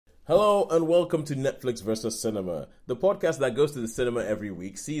Hello and welcome to Netflix versus Cinema, the podcast that goes to the cinema every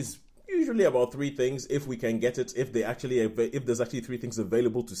week, sees usually about three things if we can get it, if there's actually three things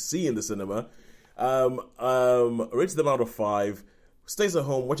available to see in the cinema, rates them out of five, stays at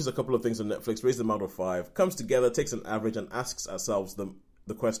home, watches a couple of things on Netflix, rates them out of five, comes together, takes an average, and asks ourselves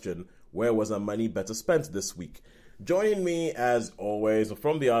the question: where was our money better spent this week? Joining me, as always,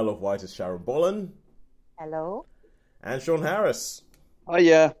 from the Isle of Wight is Sharon Bollen. Hello. And Sean Harris. Oh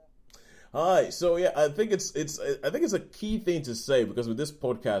yeah. Hi. So yeah, I think it's a key thing to say, because with this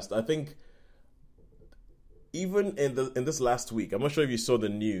podcast, I think even in this last week, I'm not sure if you saw the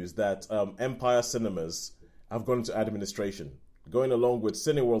news that Empire Cinemas have gone into administration, going along with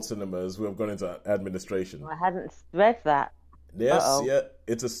Cineworld Cinemas, who have gone into administration. I hadn't read that. Yes, Uh-oh. yeah,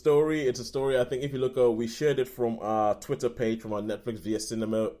 it's a story. It's a story. I think if you look, we shared it from our Twitter page, from our Netflix via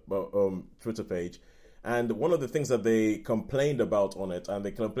Cinema Twitter page. And one of the things that they complained about on it, they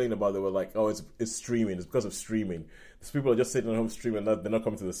were like, oh, it's streaming. It's because of streaming. These people are just sitting at home streaming, they're not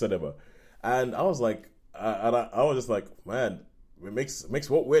coming to the cinema. And I was like, I was just like, man, it makes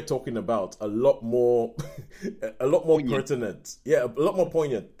what we're talking about a lot more, pertinent. Yeah, a lot more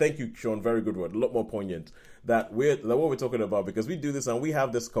poignant. Thank you, Sean. Very good word. A lot more poignant that what we're talking about, because we do this and we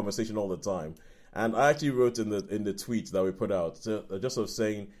have this conversation all the time. And I actually wrote in the tweet that we put out, just sort of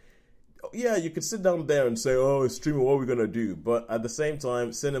saying, yeah, you could sit down there and say, oh, it's streaming, what are we going to do? But at the same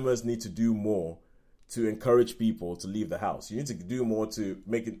time, cinemas need to do more to encourage people to leave the house. You need to do more to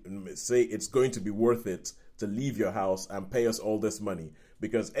make it, say it's going to be worth it to leave your house and pay us all this money.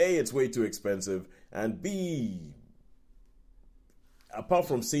 Because A, it's way too expensive, and B, apart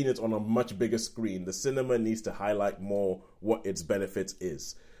from seeing it on a much bigger screen, the cinema needs to highlight more what its benefit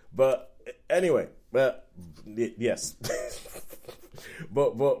is. But anyway, yes.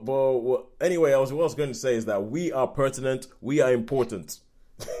 But anyway, what I was going to say is that we are pertinent, we are important.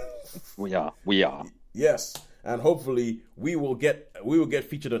 We are. Yes, and hopefully we will get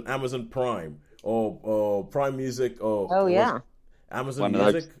featured on Amazon Prime or Prime Music or Amazon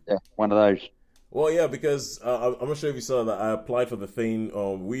Music. One of those. Well, yeah, because I'm not sure if you saw that I applied for the thing.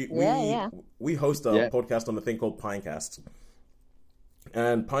 We host a podcast on a thing called Pinecast,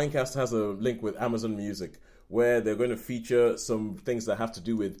 and Pinecast has a link with Amazon Music, where they're going to feature some things that have to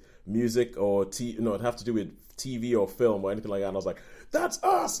do with music or it have to do with TV or film or anything like that. And I was like, that's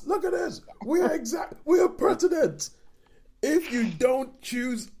us! Look at this! We are pertinent! If you don't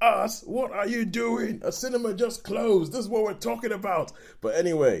choose us, what are you doing? A cinema just closed. This is what we're talking about. But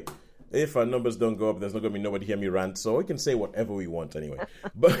anyway, if our numbers don't go up, there's not going to be nobody hear me rant, so we can say whatever we want anyway.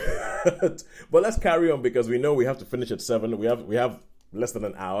 But let's carry on, because we know we have to finish at 7. We have less than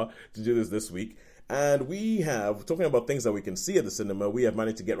an hour to do this week. And talking about things that we can see at the cinema, we have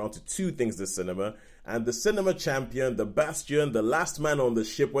managed to get around to 2 things this cinema. And the cinema champion, the bastion, the last man on the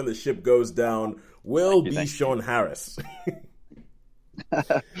ship when the ship goes down will be Sean Harris.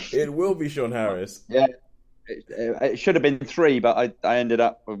 It will be Sean Harris. Yeah, it should have been 3, but I ended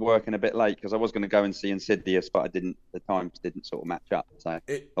up working a bit late because I was going to go and see Insidious, but the times didn't sort of match up. So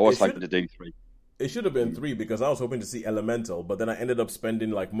I was hoping to do 3. It should have been 3 because I was hoping to see Elemental, but then I ended up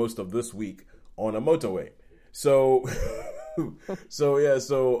spending like most of this week on a motorway. So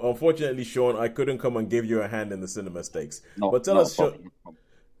unfortunately, Sean, I couldn't come and give you a hand in the cinema stakes. But tell us, Sean,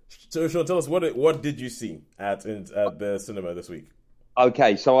 tell us what did you see at the cinema this week?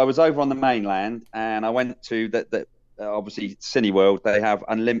 Okay, so I was over on the mainland and I went to the obviously Cineworld. They have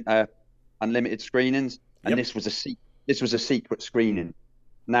unlimited screenings, and this was a secret screening.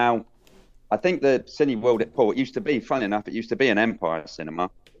 Now, I think the Cineworld at Port used to be, funny enough, it used to be an Empire cinema.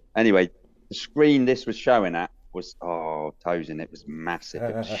 Anyway, the screen this was showing at was, Tosin, it was massive.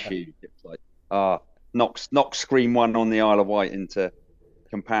 It was huge. It was like, knock screen 1 on the Isle of Wight into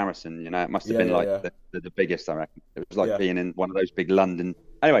comparison. It must have been the biggest, I reckon. It was like being in one of those big London.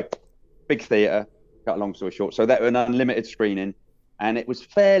 Anyway, big theatre, cut a long story short. So that was an unlimited screening, and it was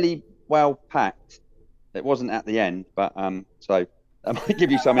fairly well packed. It wasn't at the end, but so that might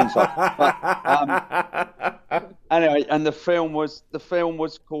give you some insight. But, anyway, and the film was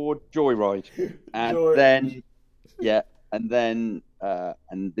called Joyride, and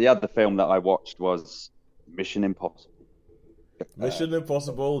and the other film that I watched was Mission Impossible. Mission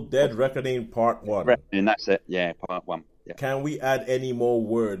Impossible: Dead Reckoning Part 1. And that's it. Yeah, Part 1. Yeah. Can we add any more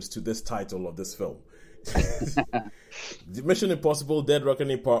words to this title of this film? Mission Impossible: Dead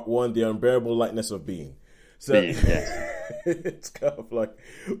Reckoning Part 1: The Unbearable Lightness of Being. So it's kind of like,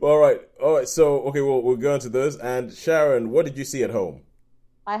 all right. So we'll go into those. And Sharon, what did you see at home?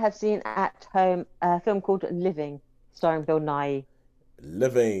 I have seen at home a film called Living, starring Bill Nighy.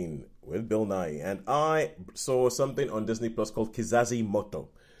 Living with Bill Nighy. And I saw something on Disney Plus called Kizazi Moto.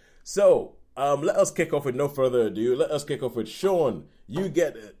 So, let us kick off with no further ado. Let us kick off with Sean. You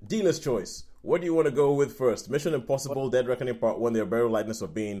get dealer's choice. What do you want to go with first? Mission Impossible, Dead Reckoning Part 1, The Unbearable Lightness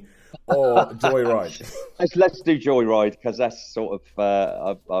of Being, or Joyride? Let's do Joyride, because that's sort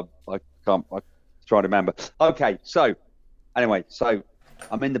of I try to remember. Okay, so anyway, so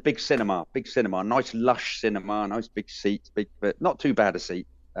I'm in the big cinema, nice lush cinema, nice big seats, but not too bad a seat.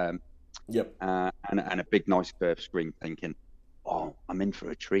 Yep. And a big nice curved screen, thinking, oh, I'm in for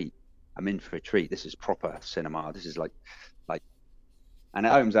a treat. This is proper cinema. This is like, and it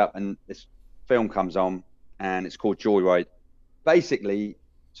opens up and this film comes on, and it's called Joyride. Basically,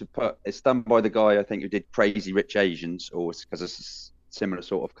 it's done by the guy I think who did Crazy Rich Asians, or because it's a similar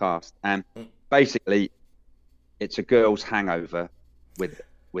sort of cast. And basically, it's a girl's hangover with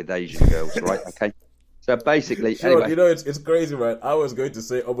Asian girls, right? Okay. So basically, sure, anyway. It's crazy, right? I was going to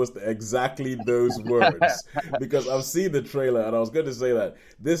say almost exactly those words because I've seen the trailer, and I was going to say that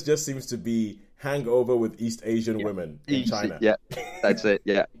this just seems to be hangover with East Asian women in China. Yeah, that's it.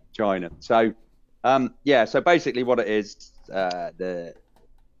 Yeah, China. So, so basically, what it is, the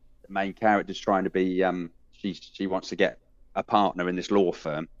main character's trying to be, she wants to get a partner in this law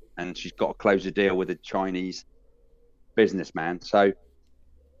firm, and she's got to close a deal with a Chinese businessman. So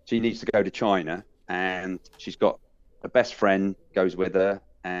she needs to go to China. And she's got a best friend goes with her,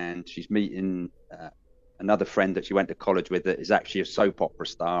 and she's meeting another friend that she went to college with that is actually a soap opera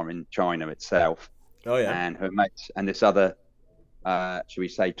star in China itself. Oh yeah. And her mates and this other, should we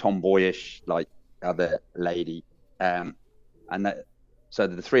say, tomboyish like other lady, so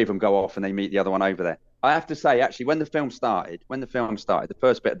the three of them go off and they meet the other one over there. I have to say, actually, when the film started, the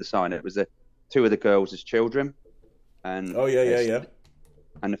first bit of the sign, it was two of the girls as children, and yeah.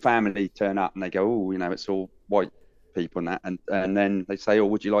 And the family turn up and they go, oh, it's all white people and that. And then they say, oh,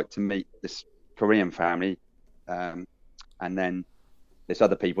 would you like to meet this Korean family? And then this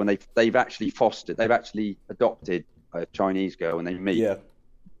other people, and they've actually adopted a Chinese girl, and they meet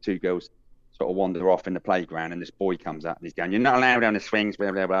two girls sort of wander off in the playground, and this boy comes up and he's going, you're not allowed on the swings,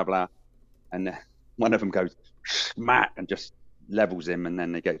 blah, blah, blah, blah. And one of them goes, smack, and just levels him. And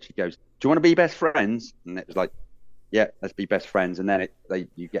then she goes, do you want to be best friends? And it was like, yeah, let's be best friends, and then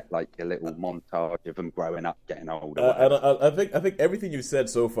you get like a little montage of them growing up, getting older. And I think everything you said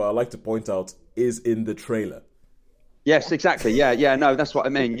so far, I'd like to point out, is in the trailer. Yes, exactly. Yeah. No, that's what I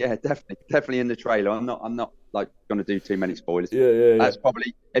mean. Yeah, definitely in the trailer. I'm not like going to do too many spoilers. Yeah. That's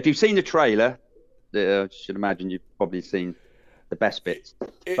probably, if you've seen the trailer, I should imagine you've probably seen the best bits.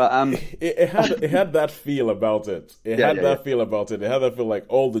 But it had that feel about it. It had that feel like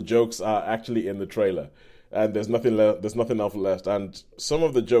all the jokes are actually in the trailer. And there's nothing else left. And some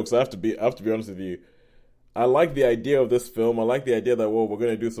of the jokes, I have to be honest with you, I like the idea of this film. I like the idea that we're going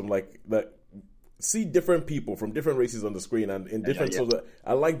to do some see different people from different races on the screen and in different sorts of.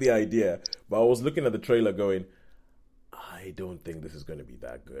 I like the idea, but I was looking at the trailer going, I don't think this is going to be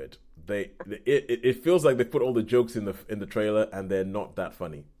that good. It feels like they put all the jokes in the trailer and they're not that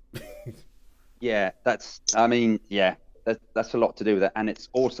funny. That's a lot to do with it, and it's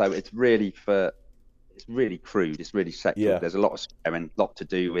really crude. It's really sexual. Yeah. There's a lot of swearing, a lot to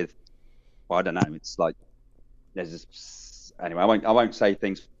do with. Well, I don't know. It's like anyway. I won't say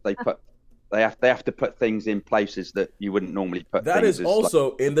things. They have to put things in places that you wouldn't normally put. That is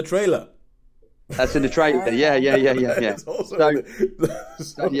also in the trailer. That's in the trailer. Yeah. It's also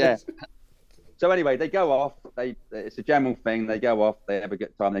So anyway, they go off. It's a general thing. They go off. They have a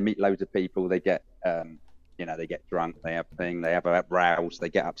good time. They meet loads of people. They get they get drunk. They have rows. They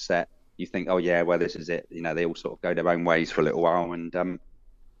get upset. You think, oh yeah, well this is it. They all sort of go their own ways for a little while, and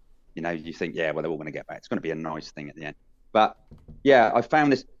you think, yeah, well they're all going to get back. It's going to be a nice thing at the end. But yeah, I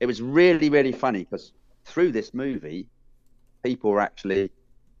found this. It was really, really funny because through this movie, people were actually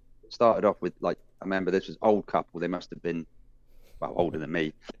started off with I remember this was old couple. They must have been older than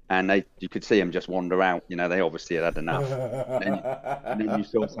me, and you could see them just wander out. They obviously had enough. and then you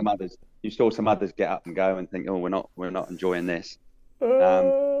saw some others. You saw some others get up and go and think, oh, we're not enjoying this.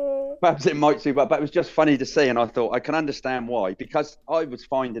 Perhaps it might be, but it was just funny to see, and I thought I can understand why, because I was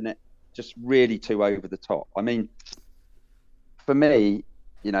finding it just really too over the top. I mean, for me,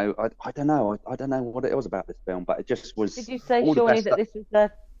 I don't know what it was about this film, but it just was. Did you say, Shawnee, that this was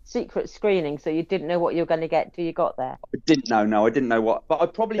a secret screening, so you didn't know what you were going to get till you got there? I didn't know. No, I didn't know what, but I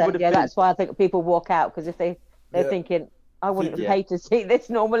probably would have. Yeah, that's why I think people walk out, because if they're thinking, I wouldn't pay to see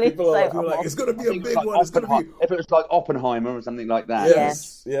this normally. People are like, it's going to be a big one. It's going to be. If it was like Oppenheimer or something like that.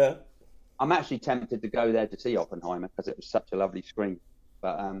 Yes. Yeah. I'm actually tempted to go there to see Oppenheimer because it was such a lovely screen.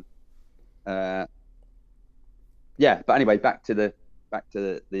 But But anyway, back to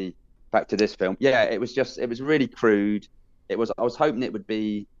this film. Yeah, it was really crude. I was hoping it would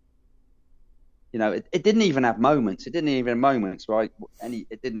be it didn't even have moments. It didn't even have moments, right?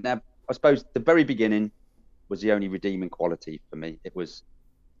 It didn't have. I suppose the very beginning was the only redeeming quality for me. It was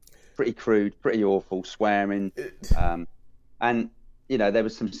pretty crude, pretty awful, swearing, and there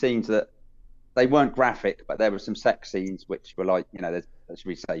was some scenes that they weren't graphic, but there were some sex scenes which were like, there's, should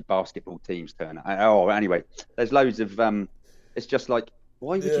we say, basketball teams turn. Oh, anyway, there's loads of. It's just like,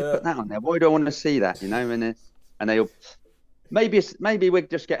 why would you put that on there? Why do I want to see that? And they'll. Maybe we're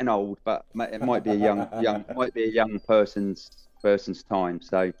just getting old, but it might be a young person's time.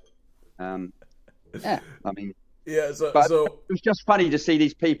 So, yeah, I mean, yeah. So it was just funny to see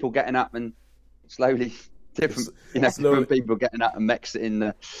these people getting up and slowly different people getting up and exiting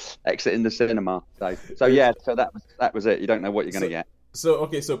the cinema. So that was it. You don't know what you're going to get. So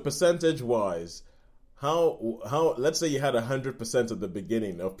percentage wise, how let's say you had 100% at the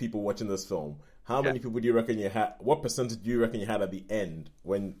beginning of people watching this film. How many people do you reckon you had? What percentage do you reckon you had at the end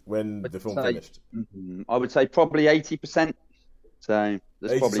when the film finished? I would say probably 80%. So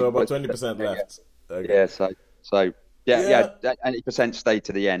there's probably about 20% left. Yeah. Okay. Yeah. 80% stayed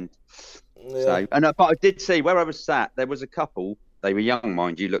to the end. Yeah. So but I did see where I was sat. There was a couple. They were young,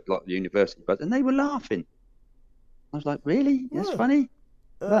 mind you, looked like the university buds, and they were laughing. I was like, really? That's funny.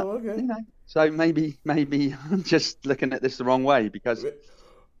 Oh, okay. So maybe I'm just looking at this the wrong way, because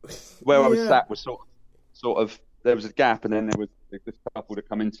where I was sat was sort of there was a gap, and then there was this couple that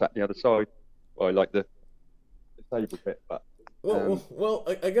come in sat the other side. Well, I like the table bit, but well,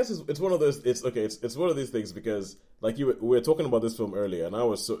 I guess it's one of those. It's okay. It's one of these things, because like we were talking about this film earlier, and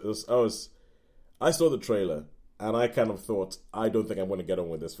I saw the trailer, and I kind of thought, I don't think I'm going to get on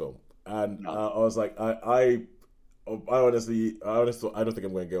with this film, and I was like, I honestly thought, I don't think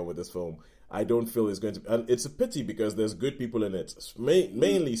I'm going to get on with this film. I don't feel it's going to, and it's a pity because there's good people in it.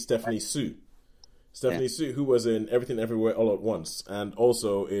 Mainly Stephanie Sue, who was in Everything Everywhere All at Once, and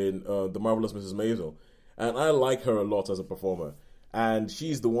also in The Marvelous Mrs. Maisel, and I like her a lot as a performer. And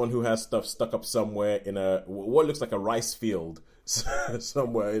she's the one who has stuff stuck up somewhere in what looks like a rice field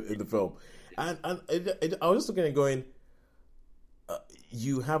somewhere in the film. And I was just looking at going,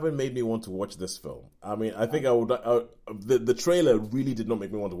 you haven't made me want to watch this film. I mean, I think I would. The trailer really did not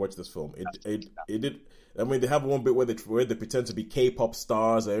make me want to watch this film. It did. I mean, they have one bit where they pretend to be K-pop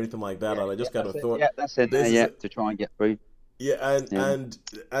stars or anything like that, and I just kind of thought, that's it. To try and get through. Yeah,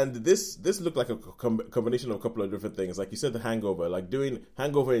 and this looked like a combination of a couple of different things. Like you said, The Hangover, like doing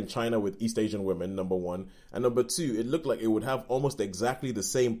Hangover in China with East Asian women, number one, and number two, it looked like it would have almost exactly the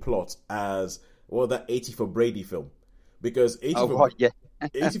same plot as that 80 for Brady film. Because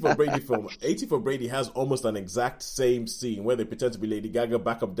 80 for Brady has almost an exact same scene where they pretend to be Lady Gaga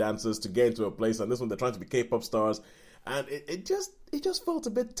backup dancers to get into a place, and this one they're trying to be K-pop stars, and it just felt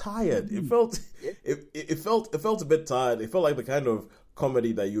a bit tired. It felt a bit tired. It felt like the kind of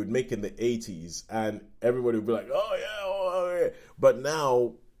comedy that you would make in the 80s, and everybody would be like, oh yeah. But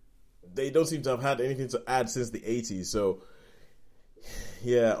now they don't seem to have had anything to add since the 80s. So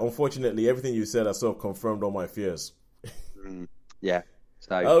yeah, unfortunately, everything you said has sort of confirmed all my fears. Yeah.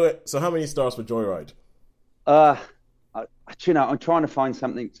 So how many stars for Joyride? I'm trying to find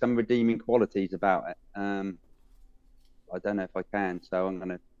some redeeming qualities about it. I don't know if I can. So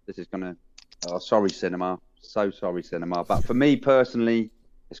sorry, cinema. So sorry, cinema. But for me personally,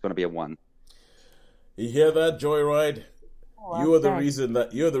 it's going to be a 1. You hear that, Joyride? You're the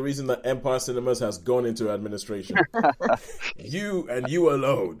reason that Empire Cinemas has gone into administration. You and you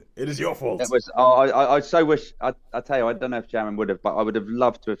alone. It is your fault. It was. I so wish. I tell you, I don't know if Sharon would have, but I would have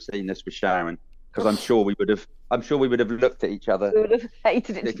loved to have seen this with Sharon, because I'm sure we would have looked at each other. We would have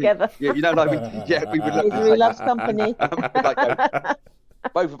hated it together. We would look. We love company.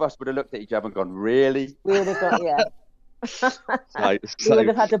 Both of us would have looked at each other and gone, "Really?" We would have gone, we would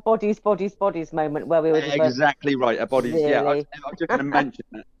have had a bodies moment where we would have exactly right. A bodies, really? Yeah. I was just going to mention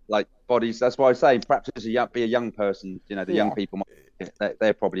that, like bodies. That's why I was saying perhaps as a young person, the young people,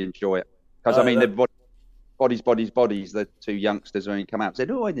 they'll probably enjoy it, because I mean the bodies. The two youngsters when he come out and said,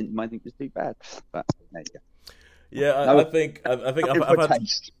 "Oh, I think it was too bad." But there you go. Yeah, I think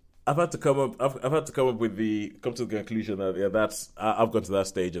I've had to come up with come to the conclusion that I've gone to that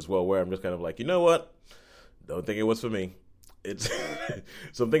stage as well, where I'm just kind of like, you know what? Don't think it was for me. It's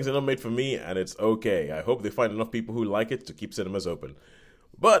some things are not made for me, and it's okay. I hope they find enough people who like it to keep cinemas open.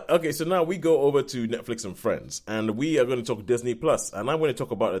 But okay, so now we go over to Netflix and Friends, and we are going to talk Disney Plus, and I'm going to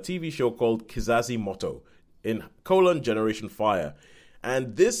talk about a TV show called Kizazi Moto Generation Fire.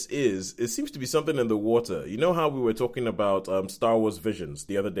 And it seems to be something in the water. You know how we were talking about Star Wars Visions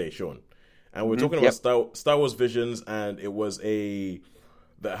the other day, Sean? And we were talking about Star Wars Visions, and it was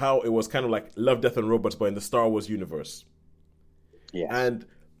how it was kind of like Love, Death, and Robots, but in the Star Wars universe. Yeah. And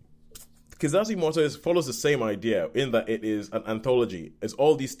Kizazi Moto follows the same idea in that it is an anthology. It's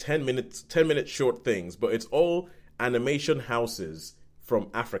all these 10-minute short things, but it's all animation houses from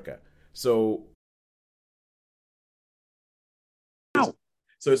Africa. So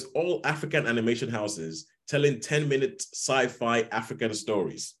it's all African animation houses telling 10-minute sci-fi African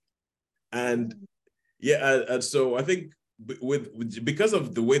stories. And and so I think because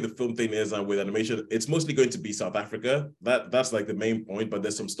of the way the film thing is and with animation, it's mostly going to be South Africa. That's like the main point. But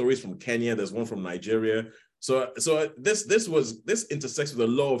there's some stories from Kenya. There's one from Nigeria. So this intersects with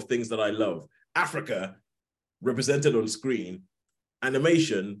a lot of things that I love. Africa represented on screen,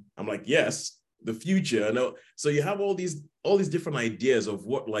 animation. I'm like, yes, the future. No, so you have all these different ideas of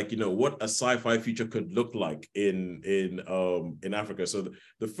what, like, what a sci-fi future could look like in Africa. So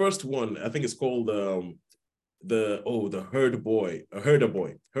the first one, I think it's called the Herder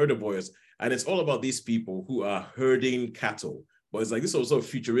Boys, and it's all about these people who are herding cattle. But it's like this also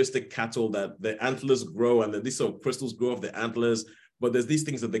futuristic cattle that the antlers grow, and then these sort of crystals grow off the antlers. But there's these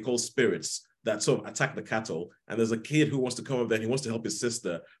things that they call spirits that sort of attack the cattle. And there's a kid who wants to come up there and he wants to help his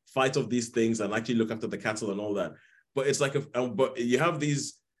sister fight off these things and actually look after the cattle and all that. But it's like but you have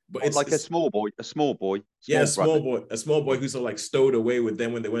these. But it's like a small boy. A small boy who's sort of like stowed away with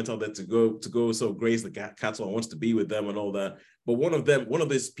them when they went out there to go sort of graze the cattle and wants to be with them and all that. But one of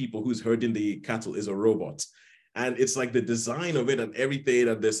these people who's herding the cattle is a robot. And it's like the design of it and everything.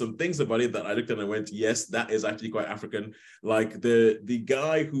 And there's some things about it that I looked at and I went, yes, that is actually quite African. Like the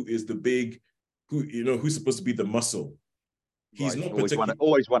guy who is the big, who's supposed to be the muscle. He's not particularly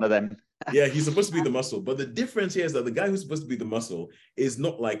always one of them. Yeah, he's supposed to be the muscle. But the difference here is that the guy who's supposed to be the muscle is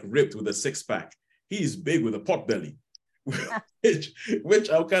not like ripped with a six-pack. He's big with a pot belly. which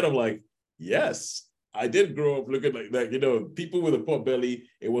I'm kind of like, yes, I did grow up looking like that. People with a pot belly,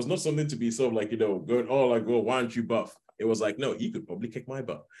 it was not something to be sort of like, going, why aren't you buff? It was like, no, you could probably kick my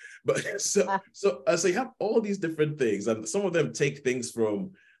butt. But so you have all these different things, and some of them take things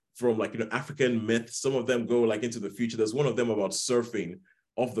from like, African myths. Some of them go like into the future. There's one of them about surfing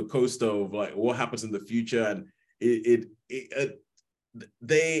off the coast of like what happens in the future, and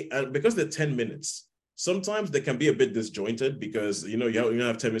because they're 10 minutes, sometimes they can be a bit disjointed because you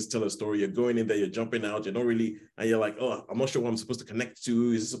have 10 minutes to tell a story. You're going in there, you're jumping out, you're not really, and you're like, oh, I'm not sure what I'm supposed to connect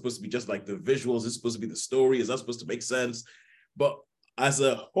to. Is it supposed to be just like the visuals? Is it supposed to be the story? Is that supposed to make sense? But as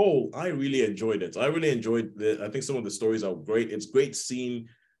a whole, I really enjoyed it. I think some of the stories are great. It's great seeing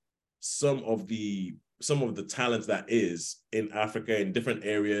some of the talent that is in Africa in different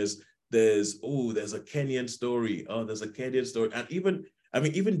areas. There's a Kenyan story. Oh, there's a Kenyan story. And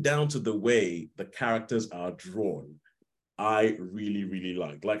even down to the way the characters are drawn, I really, really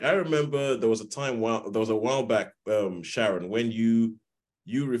like. Like, I remember there was a while back, Sharon, when you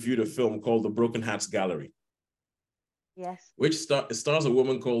reviewed a film called The Broken Hats Gallery. Yes. Which stars a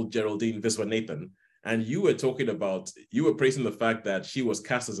woman called Geraldine Viswanathan. And you were praising the fact that she was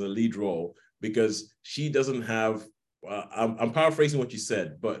cast as a lead role because she doesn't have, I'm paraphrasing what you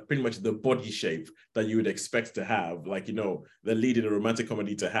said, but pretty much the body shape that you would expect to have, like, the lead in a romantic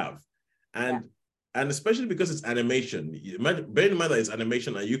comedy to have. And especially because it's animation, bear in mind that it's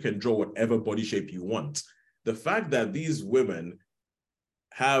animation and you can draw whatever body shape you want. The fact that these women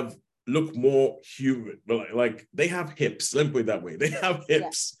look more human, like they have hips. Let me put it that way. They have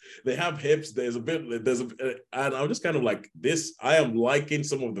hips. Yeah. They have hips. And I'm just kind of like this. I am liking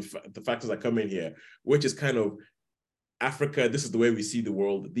some of the factors that come in here, which is kind of Africa. This is the way we see the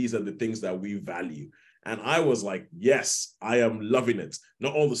world. These are the things that we value. And I was like, yes, I am loving it.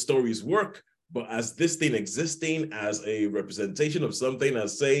 Not all the stories work, but as this thing existing as a representation of something,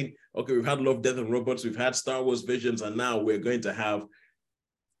 as saying, okay, we've had Love, Death, and Robots, we've had Star Wars Visions, and now we're going to have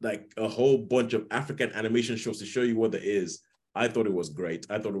like a whole bunch of African animation shows to show you what there is. I thought it was great.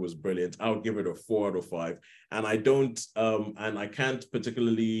 I thought it was brilliant. I would give it a 4 out of 5. And I can't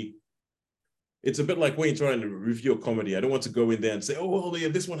particularly, it's a bit like when you're trying to review a comedy. I don't want to go in there and say, oh, well, yeah,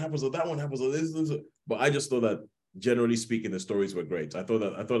 this one happens or that one happens or this. But I just thought that generally speaking, the stories were great. I thought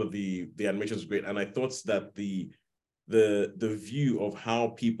that the animation was great. And I thought that the view of how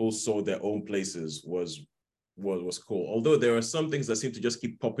people saw their own places was cool. Although there are some things that seem to just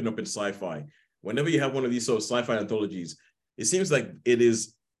keep popping up in sci-fi. Whenever you have one of these sort of sci-fi anthologies, it seems like it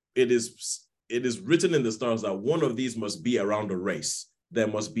is written in the stars that one of these must be around a race. There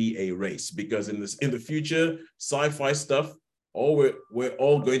must be a race, because in the future sci-fi stuff, we're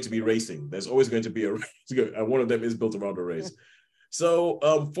all going to be racing. There's always going to be a race, and one of them is built around a race. So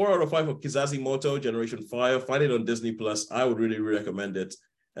 4 out of 5 for Kizazi Moto Generation Fire. Find it on Disney Plus. I would really recommend it.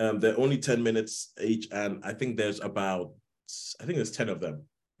 They're only 10 minutes each, and I think there's 10 of them.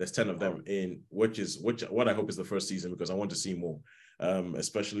 There's 10 of them in what I hope is the first season, because I want to see more.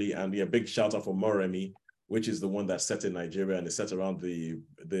 especially. And yeah, big shout out for Moremi, which is the one that's set in Nigeria and is set around the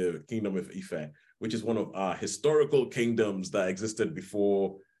Kingdom of Ife, which is one of our historical kingdoms that existed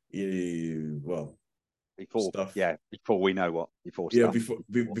before, before we know what,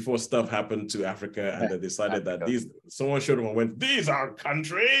 before stuff happened to Africa, and they decided that someone showed them and went, these are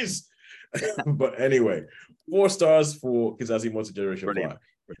countries. But anyway, 4 stars for Kizazi Moto Generation 5.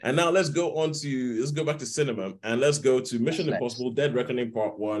 And now let's go back to cinema, and let's go to Mission Impossible Dead Reckoning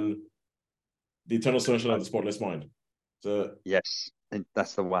Part 1, The Eternal Sunshine of the Spotless Mind. So yes,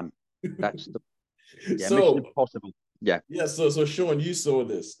 that's the one. That's the so, Mission Impossible. Yeah. So Sean, you saw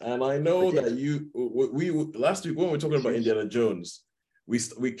this, and I know that we last week when we were talking about Indiana Jones,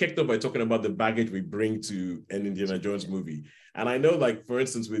 we kicked off by talking about the baggage we bring to an Indiana Jones movie. And I know, like, for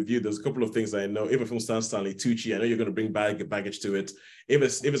instance, with you, there's a couple of things I know. If a film stands Stanley Tucci, I know you're going to bring baggage to it. If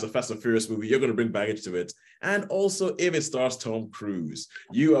it's a Fast and Furious movie, you're going to bring baggage to it. And also, if it stars Tom Cruise,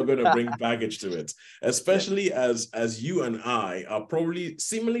 you are going to bring baggage to it. Especially as you and I are probably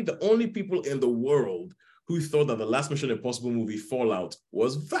seemingly the only people in the world who thought that the last Mission Impossible movie, Fallout,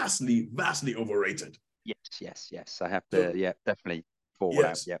 was vastly, vastly overrated. Yes. I have to, definitely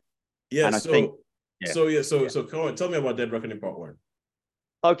Fallout. Yes. Yeah. And so come on, tell me about Dead Reckoning Part 1.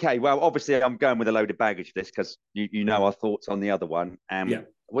 Okay, well, obviously I'm going with a load of baggage for this because you know our thoughts on the other one.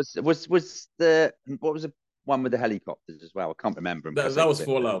 Was the what was the one with the helicopters as well? I can't remember. That was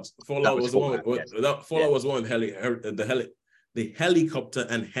Fallout. Fallout was the one. Fallout was one with the helicopter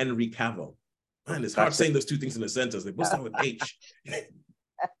and Henry Cavill. Man, it's hard saying those two things in a sentence. They both start with H.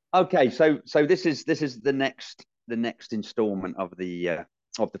 Okay, so this is the next installment of the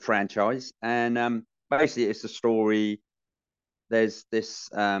franchise, and basically it's the story. There's this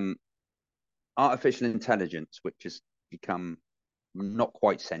artificial intelligence which has become not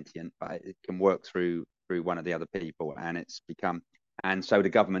quite sentient, but it can work through one of the other people, and so the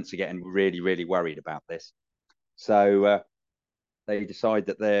governments are getting really, really worried about this. So they decide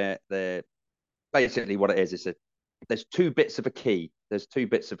that they're basically what it is. There's 2 bits of a key. So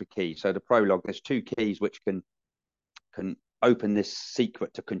the prologue, there's 2 keys which can open this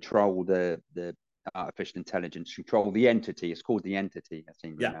secret to control the artificial intelligence, control the entity. It's called the entity. I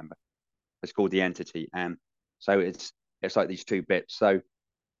seem to remember. It's called the entity, and so it's like these 2 bits. So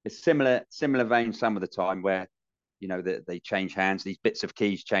it's similar vein some of the time where they change hands. These bits of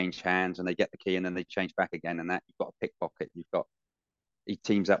keys change hands, and they get the key, and then they change back again. And that you've got a pickpocket. He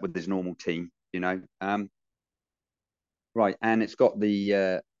teams up with his normal team. Right, and it's got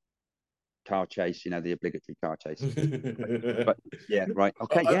the car chase, the obligatory car chase. But yeah, right.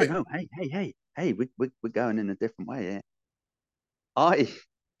 Okay, no, hey, we're going in a different way here. I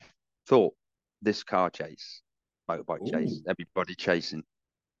thought this car chase, motorbike chase, everybody chasing,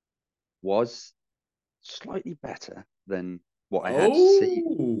 was slightly better than what I had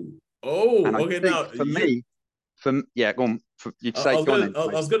seen. Now for me, go on.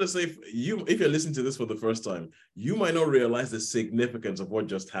 I was going to say, if you're listening to this for the first time, you might not realize the significance of what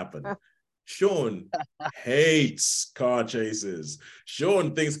just happened. Sean hates car chases.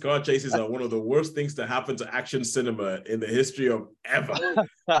 Sean thinks car chases are one of the worst things to happen to action cinema in the history of ever.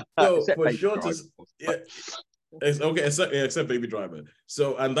 So for Sean except Baby Driver.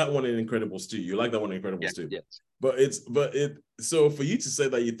 So, and that one in Incredibles 2. You like that one in Incredibles 2. Yes. So for you to say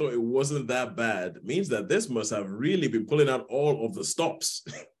that you thought it wasn't that bad means that this must have really been pulling out all of the stops.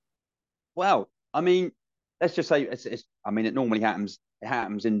 Well, I mean, let's just say it normally happens. It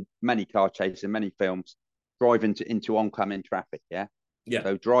happens in many car chases, in many films, driving into oncoming traffic. Yeah.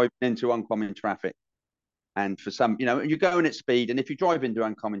 So driving into oncoming traffic. And for some, you're going at speed, and if you drive into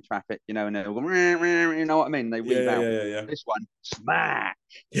oncoming traffic, and they'll go, you know what I mean? They weave out. Yeah. This one, smack,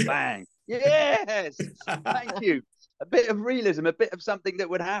 bang. Yes, thank you. A bit of realism, a bit of something that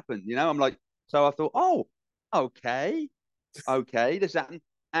would happen. I'm like, so I thought, oh, okay, this happened,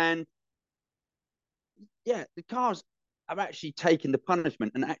 and yeah, the cars are actually taking the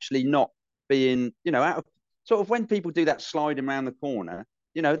punishment and actually not being, out of sort of when people do that sliding around the corner.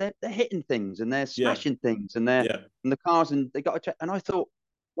 They're hitting things and they're smashing things and and the cars, and they got to check. And I thought,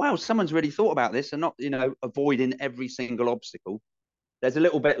 wow, someone's really thought about this and not, avoiding every single obstacle. There's a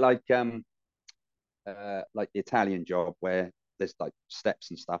little bit like the Italian Job where there's like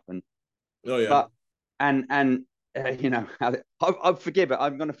steps and stuff. And I'll forgive it.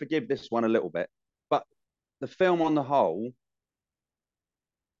 I'm going to forgive this one a little bit. But the film on the whole,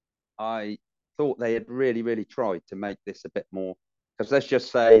 I thought they had really, really tried to make this a bit more. Because let's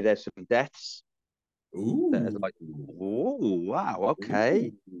just say there's some deaths. Ooh. That are like, oh, wow,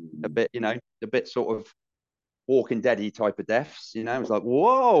 okay. Ooh. A bit sort of Walking Dead-y type of deaths. It's like,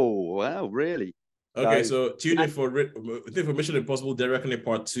 whoa, wow, really. Okay, so tune in for Mission Impossible: Dead Reckoning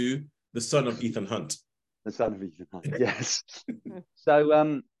Part 2, The Son of Ethan Hunt. The son of Ethan Hunt. Yes.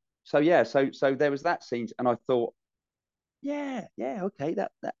 So there was that scene, and I thought, okay,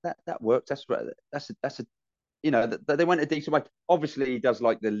 that works. That's a they went a decent way. Obviously, he does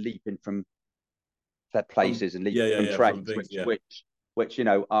like the leaping from places and leaping from trains, things, which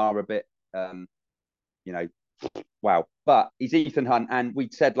are a bit wow. But he's Ethan Hunt, and we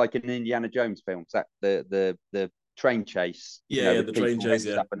said like in Indiana Jones films that the train chase, the train chase,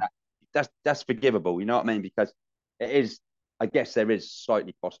 stuff, and that's forgivable. You know what I mean? Because it is. I guess there is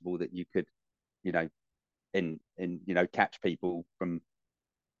slightly possible that you could, catch people from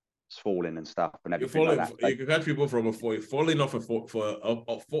falling and stuff and everything like that. You could catch people from falling off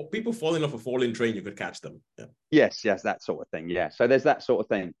people falling off a falling train. You could catch them. Yeah. Yes, that sort of thing. Yeah. So there's that sort of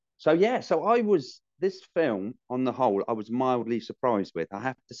thing. So this film on the whole, I was mildly surprised with. I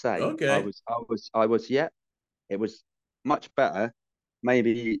have to say, okay, it was much better.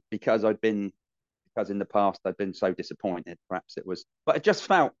 Maybe because in the past I'd been so disappointed. Perhaps it was, but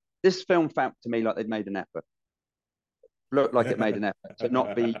this film felt to me like they'd made an effort. Looked like it made an effort to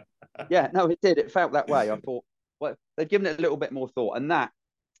not be. Yeah, no, it did. It felt that way. I thought, well, they've given it a little bit more thought, and that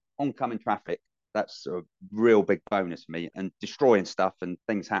oncoming traffic, that's a real big bonus for me. And destroying stuff and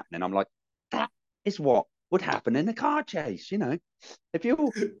things happening, I'm like, that is what would happen in a car chase. If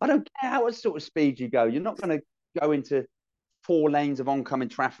I don't care how much sort of speed you go, you're not going to go into 4 lanes of oncoming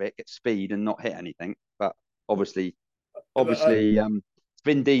traffic at speed and not hit anything. But obviously,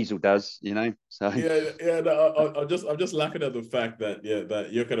 Vin Diesel does, So I'm just laughing at the fact that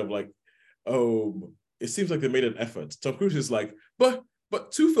that you're kind of like, it seems like they made an effort. Tom Cruise is like, but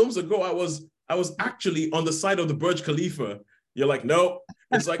 2 films ago I was actually on the side of the Burj Khalifa. You're like, no.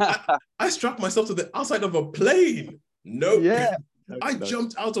 It's like I struck myself to the outside of a plane. Nope. Yeah. I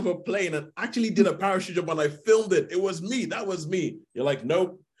jumped out of a plane and actually did a parachute jump and I filmed it. It was me. That was me. You're like,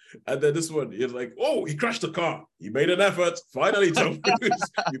 nope. And then this one, you're like, oh, he crashed the car. You made an effort. Finally, Tom Cruise.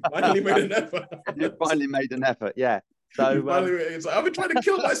 You finally made an effort. You finally made an effort, yeah. So it's like, I've been trying to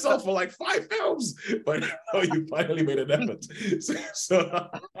kill myself for like 5 films, but you finally made an effort. So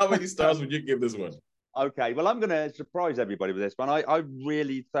how many stars would you give this one? Okay, well, I'm going to surprise everybody with this one. I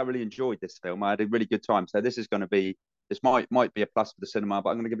really thoroughly enjoyed this film. I had a really good time. So this might be a plus for the cinema,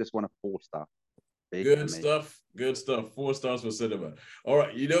 but I'm going to give this one a 4-star. Good stuff. 4 stars for cinema. All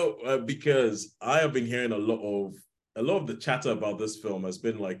right, because I have been hearing a lot of the chatter about this film has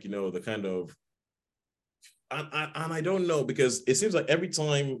been like, the kind of, and I don't know, because it seems like every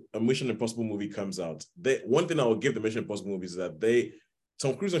time a Mission Impossible movie comes out, one thing I will give the Mission Impossible movies is that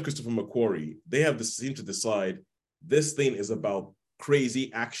Tom Cruise and Christopher McQuarrie, they seem to decide this thing is about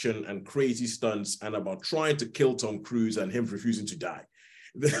crazy action and crazy stunts and about trying to kill Tom Cruise and him refusing to die.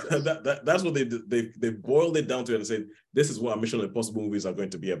 That's what they boiled it down to and said, this is what our Mission Impossible movies are going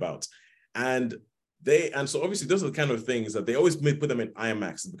to be about. And so obviously those are the kind of things that they always put them in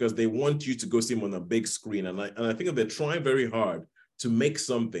IMAX because they want you to go see them on a big screen. And I think that they're trying very hard to make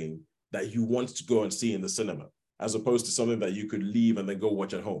something that you want to go and see in the cinema, as opposed to something that you could leave and then go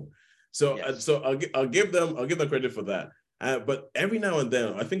watch at home. So, yes. So I'll give them credit for that. But every now and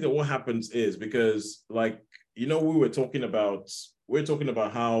then, I think that what happens is because, like, we're talking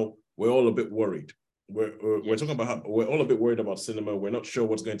about how we're all a bit worried. We're talking about how we're all a bit worried about cinema. We're not sure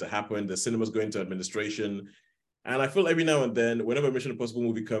what's going to happen. The cinema's going to administration. And I feel every now and then, whenever a Mission Impossible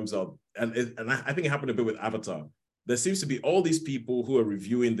movie comes out, and I think it happened a bit with Avatar, there seems to be all these people who are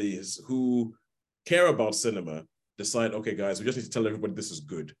reviewing these, who care about cinema, decide, okay, guys, we just need to tell everybody this is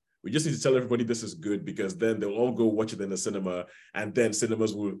good. We just need to tell everybody this is good because then they'll all go watch it in the cinema and then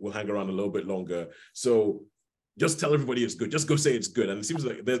cinemas will hang around a little bit longer. So just tell everybody it's good. Just go say it's good. And it seems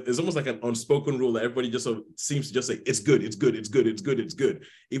like there's almost like an unspoken rule that everybody just seems to just say, it's good, it's good, it's good, it's good, it's good.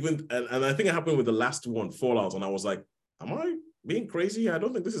 Even, and I think it happened with the last one, Fallout, and I was like, am I being crazy? I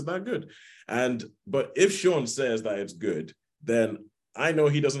don't think this is that good. But if Sean says that it's good, then I know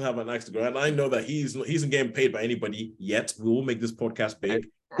he doesn't have an axe to grind, and I know that he's not getting paid by anybody yet. We will make this podcast big.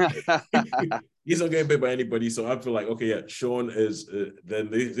 He's not getting paid by anybody, so I feel like, okay, yeah, Sean is. Then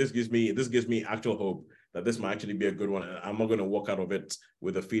this gives me actual hope that this might actually be a good one. And I'm not going to walk out of it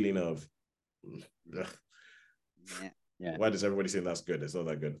with a feeling of, yeah. Why does everybody say that's good? It's not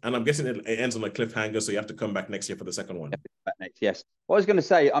that good. And I'm guessing it ends on a cliffhanger, so you have to come back next year for the second one. Yes. What I was going to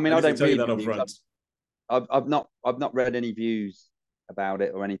say, I mean, I don't tell you that up front. I've not read any views about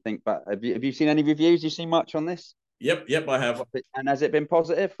it or anything, but have you seen any reviews? You seen much on this? Yep, I have. And has it been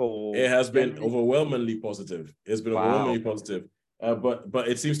positive or? It has been overwhelmingly positive. It's been overwhelmingly positive. But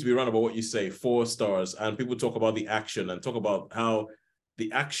it seems to be around about what you say, 4 stars. And people talk about the action and talk about how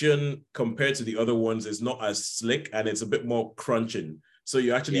the action compared to the other ones is not as slick and it's a bit more crunching. So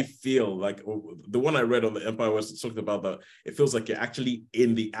you actually feel like the one I read on the Empire was talking about that it feels like you're actually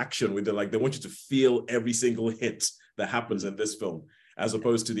in the action with it. Like they want you to feel every single hit that happens in this film, as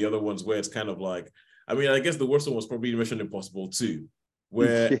opposed to the other ones where it's kind of like, I mean, I guess the worst one was probably Mission Impossible 2,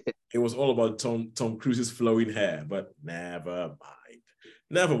 where it was all about Tom Cruise's flowing hair, but never mind.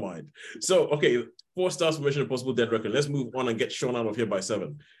 Never mind. So, okay, 4 stars for Mission Impossible Dead Reckoning. Let's move on and get Sean out of here by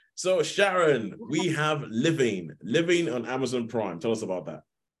 7. So, Sharon, we have Living on Amazon Prime. Tell us about that.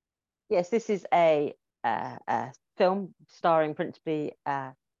 Yes, this is a film starring principally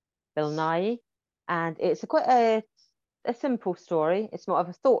Bill Nighy, and it's quite a simple story. It's more of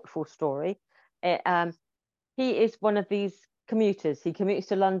a thoughtful story. He is one of these commuters. He commutes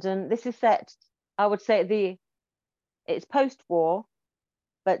to London. This is set, I would say, it's post-war,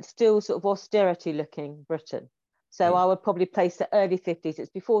 but still sort of austerity-looking Britain. So I would probably place the early 50s. It's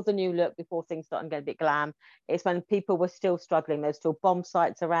before the new look, before things started getting a bit glam. It's when people were still struggling. There's still bomb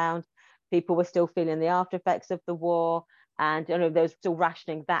sites around. People were still feeling the after effects of the war, and there was still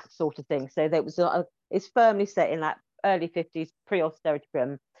rationing, that sort of thing. So it's firmly set in that early 50s, pre-austerity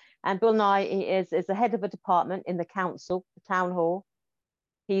Britain. And Bill Nighy is the head of a department in the council, the town hall.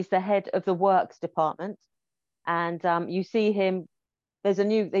 He's the head of the works department, and you see him.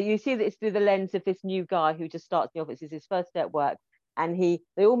 You see that it's through the lens of this new guy who just starts in the office. It's his first day at work, and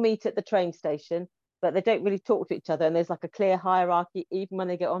they all meet at the train station, but they don't really talk to each other. And there's like a clear hierarchy even when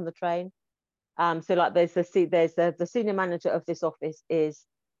they get on the train. So like there's the senior manager of this office is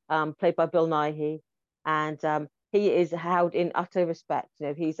played by Bill Nighy, and he is held in utter respect.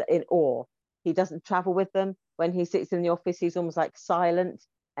 He's in awe. He doesn't travel with them. When he sits in the office, he's almost like silent,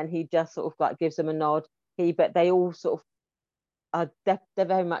 and he just sort of like gives them a nod. But they all sort of they're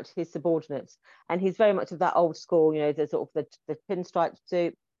very much his subordinates, and he's very much of that old school. The sort of the pinstripe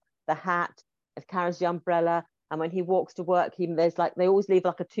suit, the hat, carries the umbrella, and when he walks to work, they always leave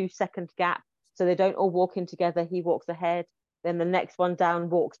like a 2-second gap, so they don't all walk in together. He walks ahead, then the next one down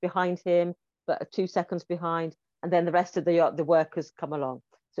walks behind him, but 2 seconds behind, and then the rest of the workers come along.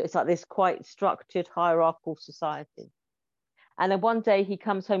 So it's like this quite structured hierarchical society. And then one day he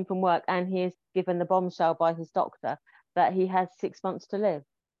comes home from work and he is given the bombshell by his doctor that he has 6 months to live.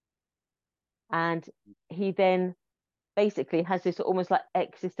 And he then basically has this almost like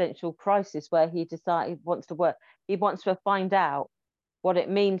existential crisis where he decides he wants to work. He wants to find out what it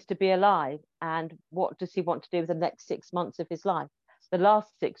means to be alive and what does he want to do with the next 6 months of his life, the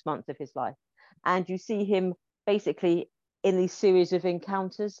last 6 months of his life. And you see him basically in these series of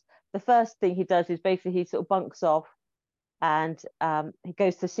encounters. The first thing he does is basically he sort of bunks off and he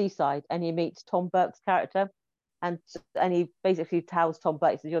goes to the seaside and he meets Tom Burke's character. And he basically tells Tom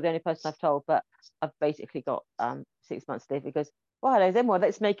Burke, he says, "You're the only person I've told, but I've basically got 6 months to live." He goes, "Well, hello then, well,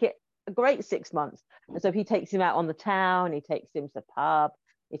 let's make it a great 6 months." And so he takes him out on the town, he takes him to the pub,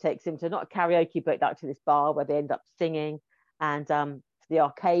 he takes him to not a karaoke, but like to this bar where they end up singing, and to the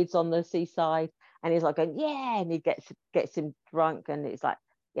arcades on the seaside. And he's like going, "Yeah," and he gets him drunk, and it's like,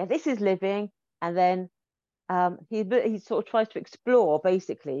 "Yeah, this is living." And then he sort of tries to explore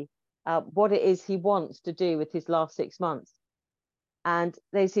basically what it is he wants to do with his last 6 months. And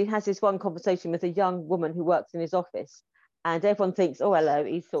he has this one conversation with a young woman who works in his office, and everyone thinks, "Oh, hello,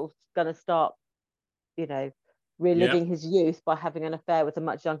 he's sort of going to start, reliving his youth by having an affair with a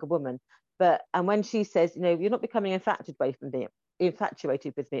much younger woman." And when she says, "You're not becoming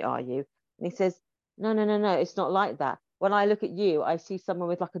infatuated with me, are you?" And he says, "No, no, no, no, it's not like that. When I look at you, I see someone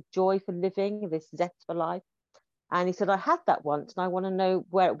with like a joy for living, this zest for life." And he said, "I had that once, and I want to know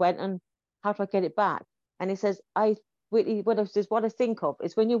where it went and how do I get it back." And he says, what I think of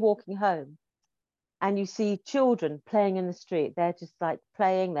is when you're walking home and you see children playing in the street, they're just like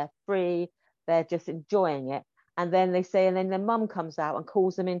playing, they're free, they're just enjoying it. And then their mum comes out and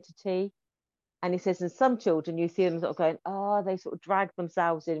calls them into tea. And he says, and some children, you see them sort of going, they sort of drag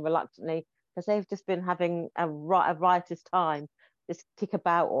themselves in reluctantly because they've just been having a riotous time, just kick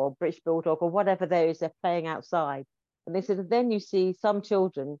about or British Bulldog or whatever there is, they're playing outside. And they said, then you see some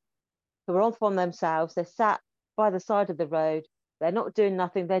children who are off on themselves, they're sat by the side of the road, they're not doing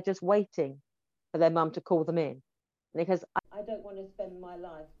nothing, they're just waiting for their mum to call them in. And he goes, I don't want to spend my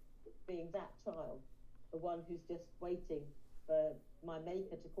life being that child, the one who's just waiting for my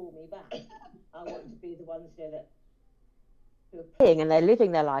maker to call me back. I want to be the ones who are playing and they're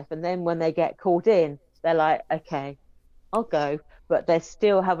living their life, and then when they get called in, they're like, okay, I'll go, but they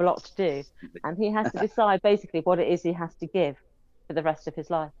still have a lot to do. And he has to decide basically what it is he has to give for the rest of his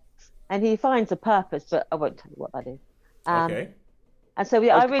life. And he finds a purpose, but I won't tell you what that is. Okay. And so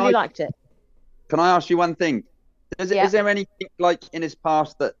I really liked it. Can I ask you one thing? Is there anything like in his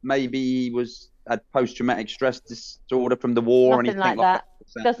past that maybe he had post-traumatic stress disorder from the war or Nothing anything like like that.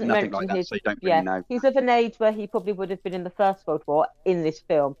 that? Doesn't Nothing mention like that. his. So you don't really Yeah, know he's of an age where he probably would have been in the First World War in this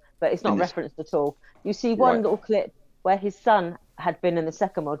film, but it's in not this. referenced at all. You see one Right. little clip where his son had been in the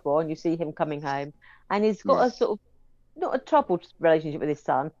Second World War, and you see him coming home, and he's got Right. a sort of not a troubled relationship with his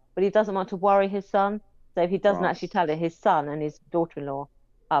son, but he doesn't want to worry his son, so he doesn't Right. actually tell his son and his daughter-in-law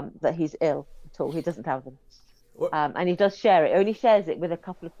that he's ill at all. He doesn't tell them, What? and he does share it. Only shares it with a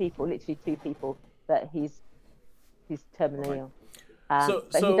couple of people, literally two people, that he's terminally Right. ill. So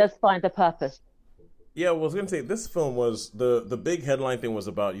But he does find a purpose. yeah, I was going to say this film was the big headline thing was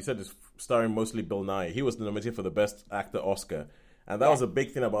about. You said it's starring mostly Bill Nye. He was nominated for the Best Actor Oscar, and that was a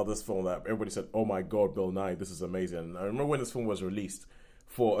big thing about this film that everybody said, "Oh my God, Bill Nye, this is amazing." And I remember when this film was released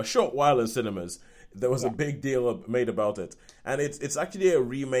for a short while in cinemas, there was a big deal made about it, and it's actually a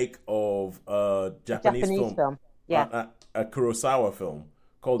remake of a Japanese film. Yeah, A Kurosawa film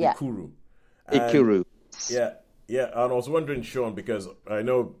called Yeah. Ikuru. And Ikuru. yeah, yeah, and I was wondering, Sean, because I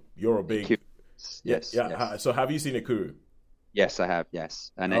know you're a big Ikuru. Yes. yeah. Yes. So have you seen Ikuru? Yes, I have.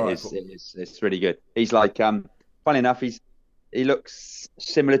 Yes, and All right, it's cool. it's really good. He's like funny enough, he looks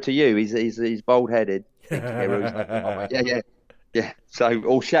similar to you. He's bald headed. Yeah. So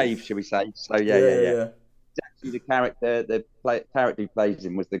all shaved, shall we say? So yeah. Actually, the character who plays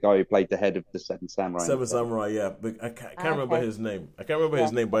him was the guy who played the head of the Seven Samurai. Seven Samurai, yeah. But I can't remember Okay. his name. I can't remember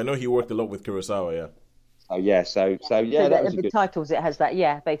his name, but I know he worked a lot with Kurosawa, yeah. Oh yeah, so yeah, So that was a the good. titles it has that,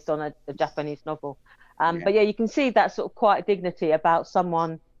 based on a Japanese novel. Yeah. But yeah, you can see that sort of quiet dignity about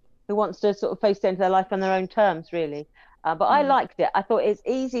someone who wants to sort of face the end of their life on their own terms, really. But I liked it. I thought it's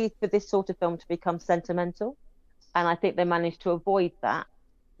easy for this sort of film to become sentimental, and I think they managed to avoid that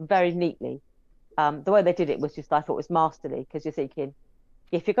very neatly. The way they did it was just, I thought, was masterly, because you're thinking,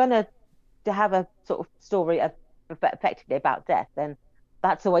 if you're going to have a sort of story effectively about death, then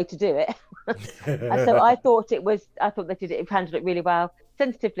that's the way to do it. And so I thought they did it, handled it really well,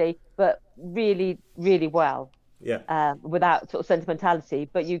 sensitively, but really, really well. Yeah. Without sort of sentimentality,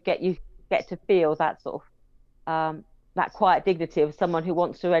 but you get to feel that sort of that quiet dignity of someone who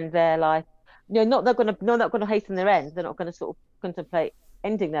wants to end their life. Not they're going to hasten their end. They're not going to sort of contemplate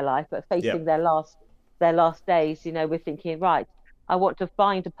ending their life, but facing their last days. We're thinking, right, I want to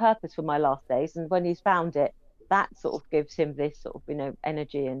find a purpose for my last days, and when he's found it, that sort of gives him this sort of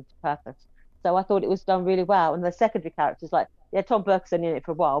energy and purpose. So I thought it was done really well. And the secondary characters, like, Tom Burke's only in it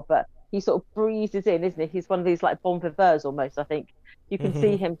for a while, but he sort of breezes in, isn't he? He's one of these like bon viveurs almost, I think. You can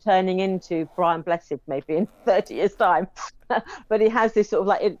see him turning into Brian Blessed maybe in 30 years' time. But he has this sort of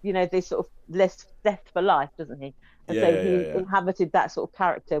like, this sort of less death for life, doesn't he? And he inhabited that sort of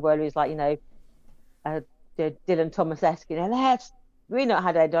character where he's like, Dylan Thomas-esque, we know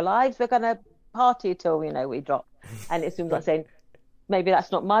how to end our lives. We're going to party till, we drop. And it seems like saying, maybe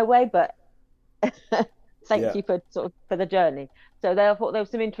that's not my way, but thank you for the journey. So I thought there were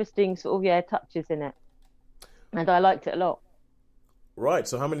some interesting sort of touches in it, and I liked it a lot. Right.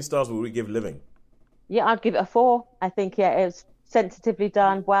 So how many stars would we give Living? Yeah, I'd give it a 4. I think it was sensitively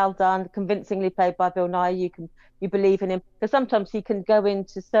done, well done, convincingly played by Bill Nye. You believe in him, because sometimes he can go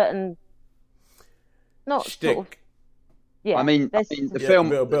into certain shtick. sort of. Yeah, I mean the film.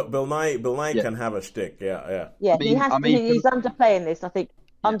 Bill Nye can have a shtick. Yeah. Yeah, he's underplaying this. I think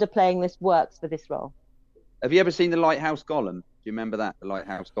underplaying this works for this role. Have you ever seen The Lighthouse Golem? Do you remember that? The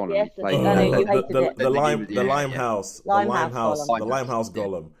Lighthouse Golem. Yes, The Limehouse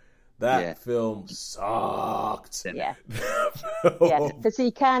Golem. That film sucked. Yeah. Yeah,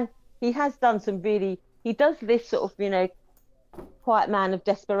 because he has done some really. He does this sort of quiet man of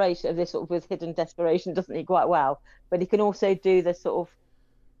desperation, of this sort of with hidden desperation, doesn't he, quite well? But he can also do the sort of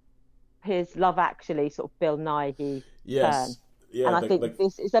his Love Actually sort of Bill Nighy turn. Yeah, and I think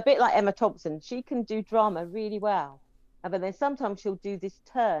this is a bit like Emma Thompson. She can do drama really well, but then sometimes she'll do this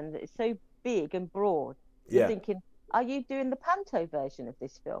turn that is so big and broad. You're thinking, are you doing the panto version of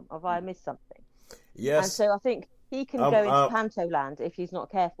this film, or have I missed something? Yes. And so I think he can go into panto land if he's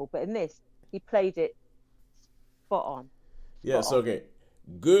not careful. But in this, he played it spot on. Yes, okay.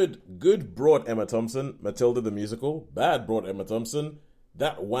 Good broad Emma Thompson, Matilda the musical. Bad broad Emma Thompson,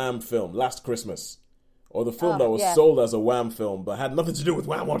 that Wham film, Last Christmas. Or the film that was sold as a Wham film, but had nothing to do with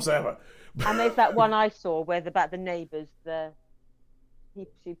Wham whatsoever. And there's that one I saw where about the neighbours. She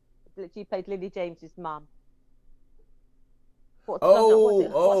played Lily James's mum. What's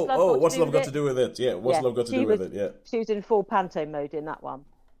Love Got to Do with It? Yeah, What's Love Got to Do with It? Yeah. She was in full panto mode in that one.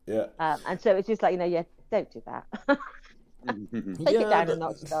 Yeah. And so it's just like, don't do that. Take it down and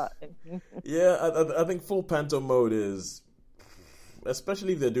not start. I think full panto mode is,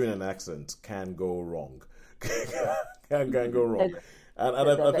 especially if they're doing an accent, can go wrong. can't go wrong.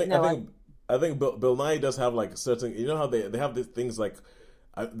 And I think Bill Nye does have like certain, you know how they have these things like,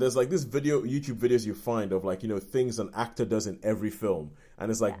 there's like this YouTube videos you find of like, you know, things an actor does in every film, and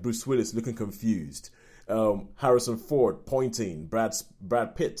it's like Bruce Willis looking confused, Harrison Ford pointing,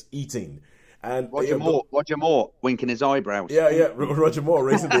 Brad Pitt eating, and Roger Moore winking his eyebrows. Roger Moore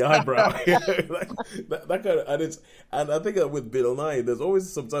raising the eyebrow. that kind of, and I think that with Bill Nye, there's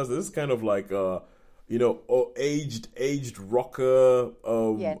always sometimes this kind of like you know, aged rocker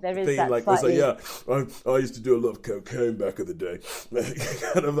there is thing. that Like, slightly... I used to do a lot of cocaine back in the day.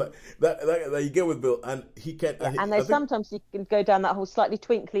 Kind of like that you get with Bill, and he can. And there's sometimes you can go down that whole slightly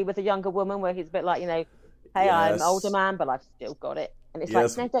twinkly with a younger woman, where he's a bit like, you know, hey, I'm an older man, but I've still got it. And it's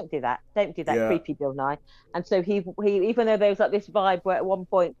like, no, don't do that, creepy Bill Nye. And so he even though there was like this vibe where at one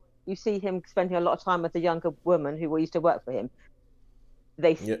point you see him spending a lot of time with a younger woman who used to work for him.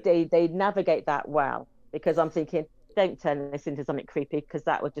 They navigate that well, because I'm thinking, don't turn this into something creepy, because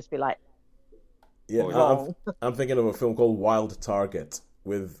that would just be like, wrong. I'm thinking of a film called Wild Target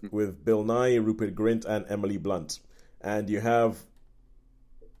with Bill Nye, Rupert Grint, and Emily Blunt, and you have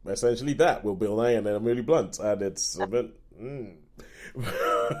essentially that with Bill Nye and Emily Blunt, and it's a bit.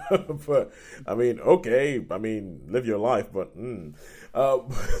 But I mean, okay, I mean, live your life, but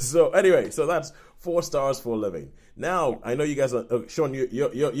so anyway, so that's 4 stars for living. Now I know you guys are Sean.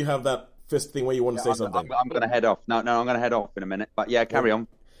 You have that fist thing where you want to say something. I'm going to head off. No, I'm going to head off in a minute. But yeah, carry on.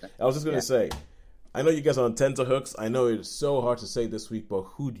 I was just going to say, I know you guys are on tenterhooks. I know it's so hard to say this week, but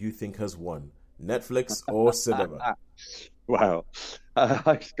who do you think has won, Netflix or cinema? Well,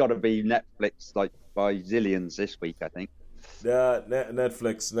 it's got to be Netflix, like by zillions this week, I think.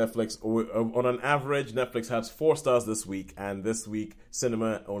 Netflix. On an average, Netflix has 4 stars this week, and this week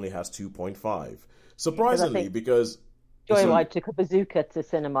cinema only has 2.5. Surprisingly, because Joyride took a bazooka to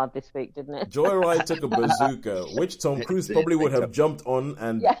cinema this week, didn't it? Joyride took a bazooka, which Tom Cruise probably would have jumped on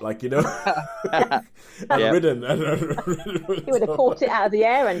and, like, you know, and ridden. He would have caught it out of the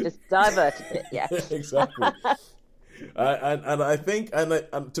air and just diverted it. Yeah, exactly. And I think,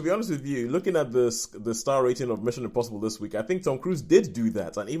 and to be honest with you, looking at the star rating of Mission Impossible this week, I think Tom Cruise did do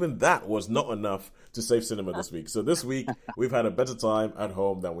that, and even that was not enough to save cinema this week. So this week, we've had a better time at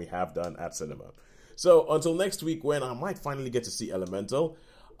home than we have done at cinema. So until next week, when I might finally get to see Elemental,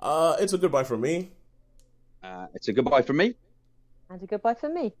 it's a goodbye from me. It's a goodbye from me. And a goodbye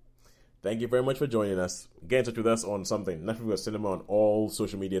from me. Thank you very much for joining us. Get in touch with us on something. Netflix Cinema on all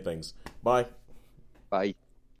social media things. Bye. Bye.